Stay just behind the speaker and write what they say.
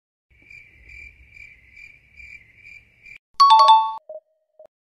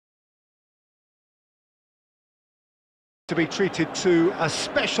To be treated to a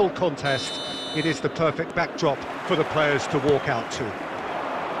special contest, it is the perfect backdrop for the players to walk out to.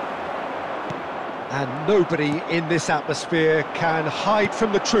 And nobody in this atmosphere can hide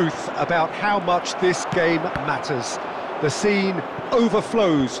from the truth about how much this game matters. The scene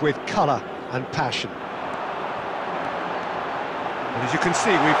overflows with colour and passion. And as you can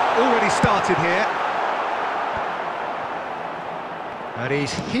see, we've already started here. And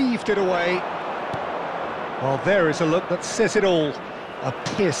he's heaved it away. Well, there is a look that says it all. A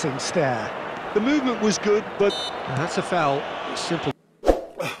piercing stare. The movement was good, but... That's a foul. It's simple.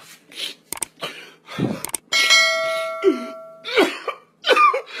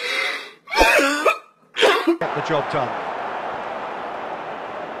 Get the job done.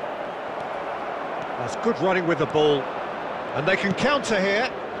 That's good running with the ball. And they can counter here.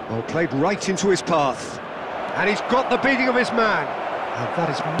 Well, played right into his path. And he's got the beating of his man. And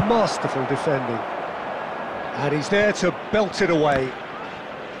that is masterful defending. And he's there to belt it away.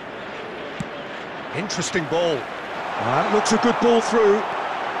 Interesting ball. That looks a good ball through.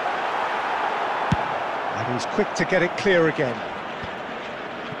 And he's quick to get it clear again.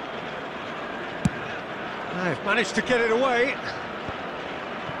 They've managed to get it away.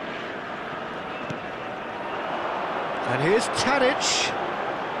 And here's Tadic.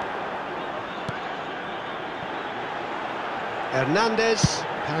 Hernandez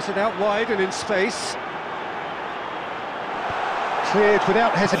has it out wide and in space. Cleared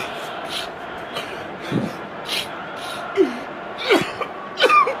without hesitation.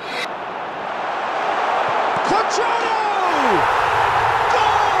 Quadrado!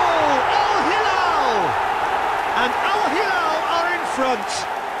 Goal! Al Hilal! And Al Hilal are in front.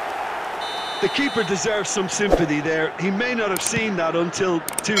 The keeper deserves some sympathy there. He may not have seen that until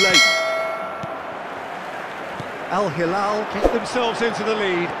too late. Al Hilal get themselves into the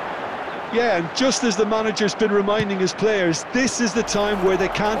lead. Yeah, and just as the manager's been reminding his players, this is the time where they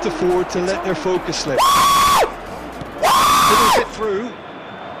can't afford to let their focus slip. Fiddles it through.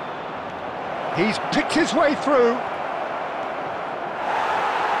 He's picked his way through.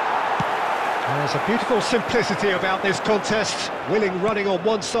 There's a beautiful simplicity about this contest. Willing running on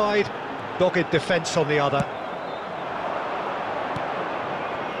one side, dogged defence on the other.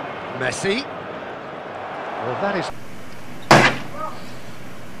 Messi. Well, that is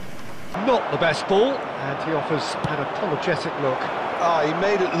not the best ball, and he offers an apologetic look. He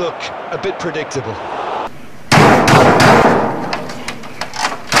made it look a bit predictable.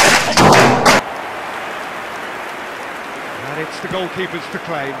 And it's the goalkeepers to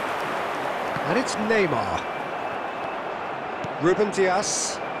claim. And it's Neymar. Ruben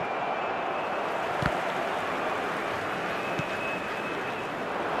Dias.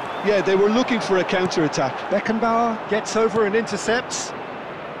 Yeah, they were looking for a counter-attack. Beckenbauer gets over and intercepts.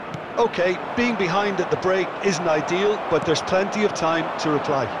 OK, being behind at the break isn't ideal, but there's plenty of time to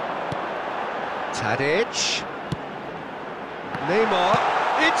reply. Tadic. Neymar.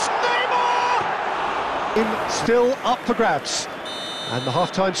 It's Neymar! Still up for grabs. And the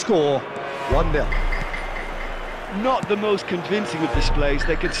half-time score, 1-0. Not the most convincing of displays.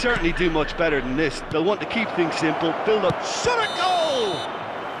 They could certainly do much better than this. They'll want to keep things simple, build up... Shot at goal!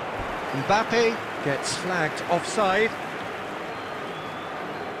 Mbappe gets flagged offside.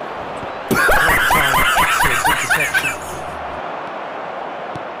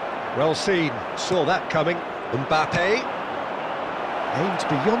 Well seen, saw that coming. Mbappe aimed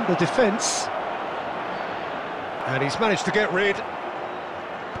beyond the defence. And he's managed to get rid.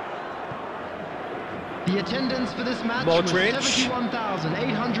 The attendance for this match Modric. was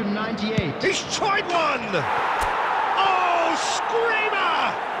 71,898. He's tried one! Oh,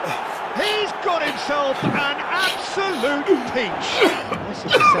 screamer! He's got himself an absolute peach. Nice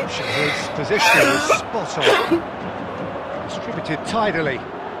interception, his position was spot on. Distributed tidily.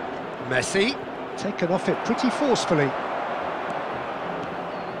 Messi, taken off it pretty forcefully.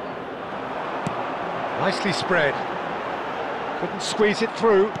 Nicely spread. Couldn't squeeze it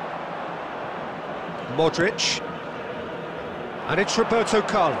through. Modric. And it's Roberto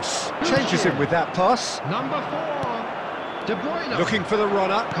Carlos. Changes him with that pass. Number 4, De Bruyne. Looking for the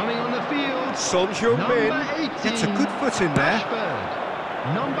runner. Coming on the field. Son Heung-min gets a good foot in there.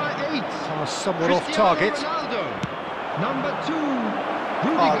 Rashford. Number 8. Pass somewhat off target. Ronaldo. Number 2.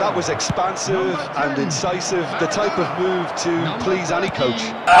 Oh, that was expansive and incisive, the type of move to please any coach.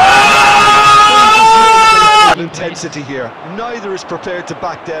 Intensity here. Neither is prepared to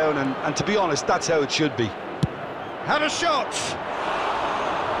back down, and to be honest, that's how it should be. Had a shot!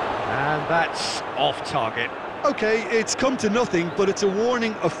 And that's off target. OK, it's come to nothing, but it's a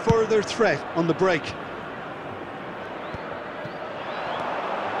warning of further threat on the break.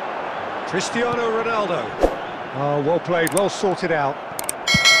 Cristiano Ronaldo. Oh, well played, well sorted out.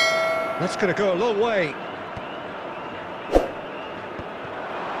 That's going to go a long way.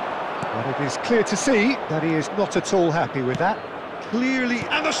 But it is clear to see that he is not at all happy with that. Clearly,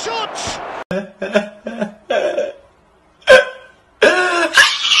 and the shot!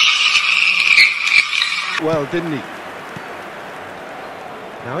 Well, didn't he?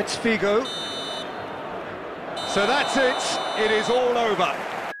 Now it's Figo. So that's it. It is all over.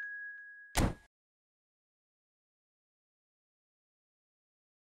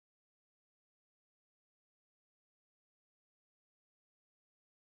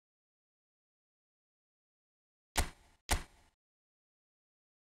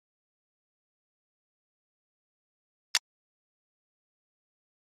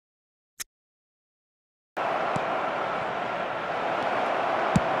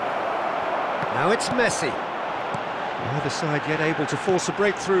 Now it's Messi. Neither side yet able to force a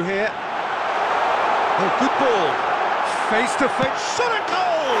breakthrough here. Oh, good ball. Face to face. Shot and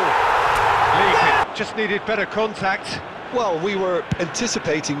goal! Just needed better contact. Well, we were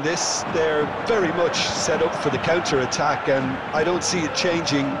anticipating this. They're very much set up for the counter-attack, and I don't see it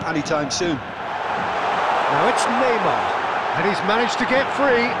changing anytime soon. Now it's Neymar. And he's managed to get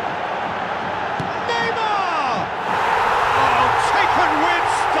free. Neymar! Oh, taken with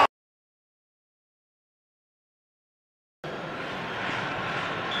style.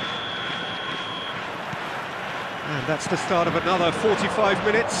 And that's the start of another 45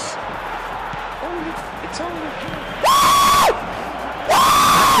 minutes. It's only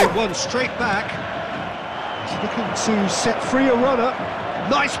That's it, one straight back. He's looking to set free a runner.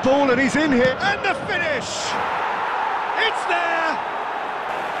 Nice ball, and he's in here. And the finish! It's there!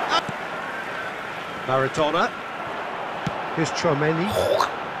 Maradona. Here's Tromeni.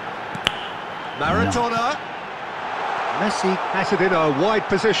 Maradona. Messi has it in a wide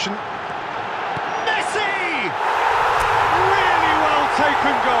position. Messi! Really well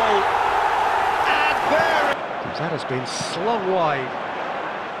taken goal. And there... That has been slung wide.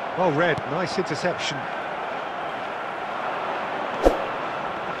 Well read, nice interception.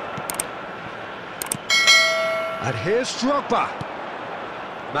 And here's Drogba.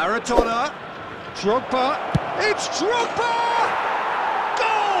 Maradona. Drogba. It's Drogba!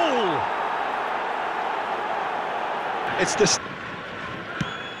 Goal! It's the...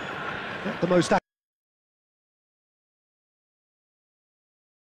 Not the most...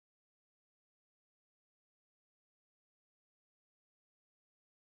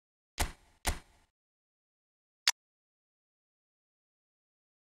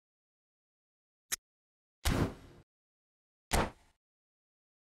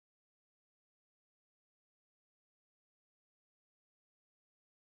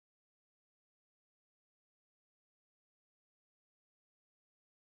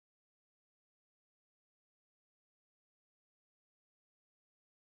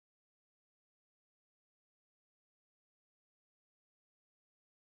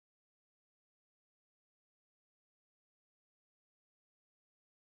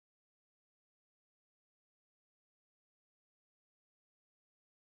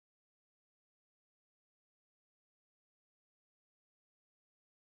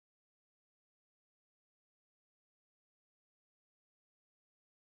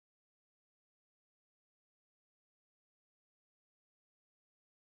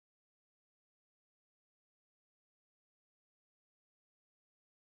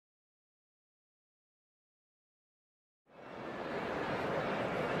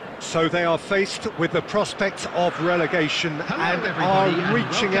 So they are faced with the prospect of relegation. Hello, and everybody, are and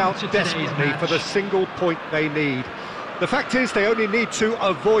reaching welcome out to today's desperately for the match. single point they need. The fact is they only need to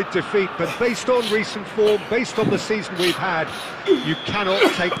avoid defeat, but based on recent form, based on the season we've had, you cannot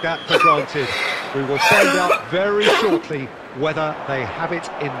take that for granted. We will find out very shortly whether they have it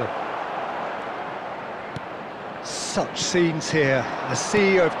in them. Such scenes here, a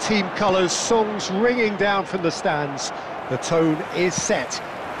sea of team colours, songs ringing down from the stands. The tone is set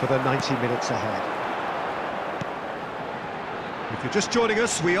for the 90 minutes ahead. If you're just joining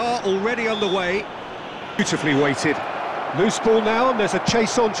us, we are already underway. Beautifully weighted. Loose ball now, and there's a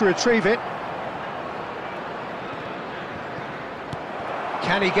chase on to retrieve it.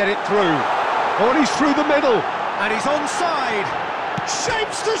 Can he get it through? Oh, and he's through the middle, and he's onside.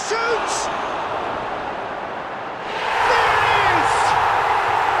 Shapes to shoot!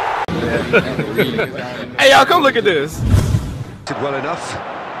 There it is! Hey, y'all, come look at this. Did well enough.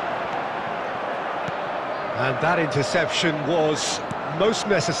 And that interception was most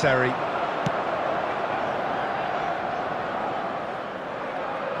necessary.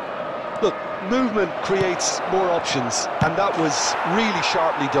 Look, movement creates more options, and that was really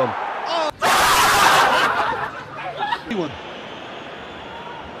sharply done. Oh. Anyone.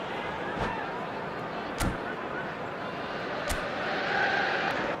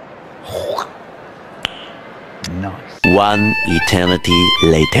 Nice. One eternity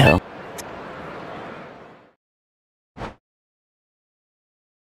later.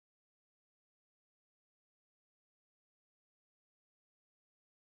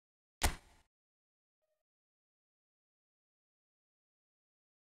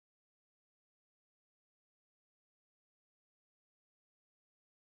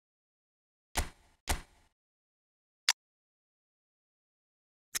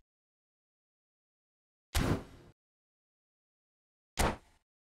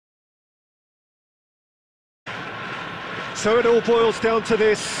 So it all boils down to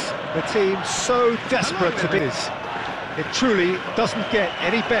this. The team so desperate to be this. It truly doesn't get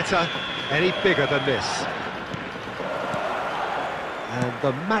any better, any bigger than this. And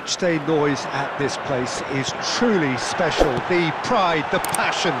the matchday noise at this place is truly special. The pride, the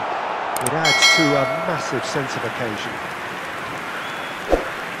passion, it adds to a massive sense of occasion.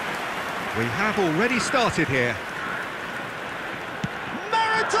 We have already started here.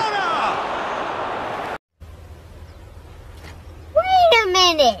 Maradona! Wait a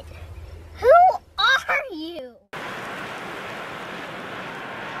minute!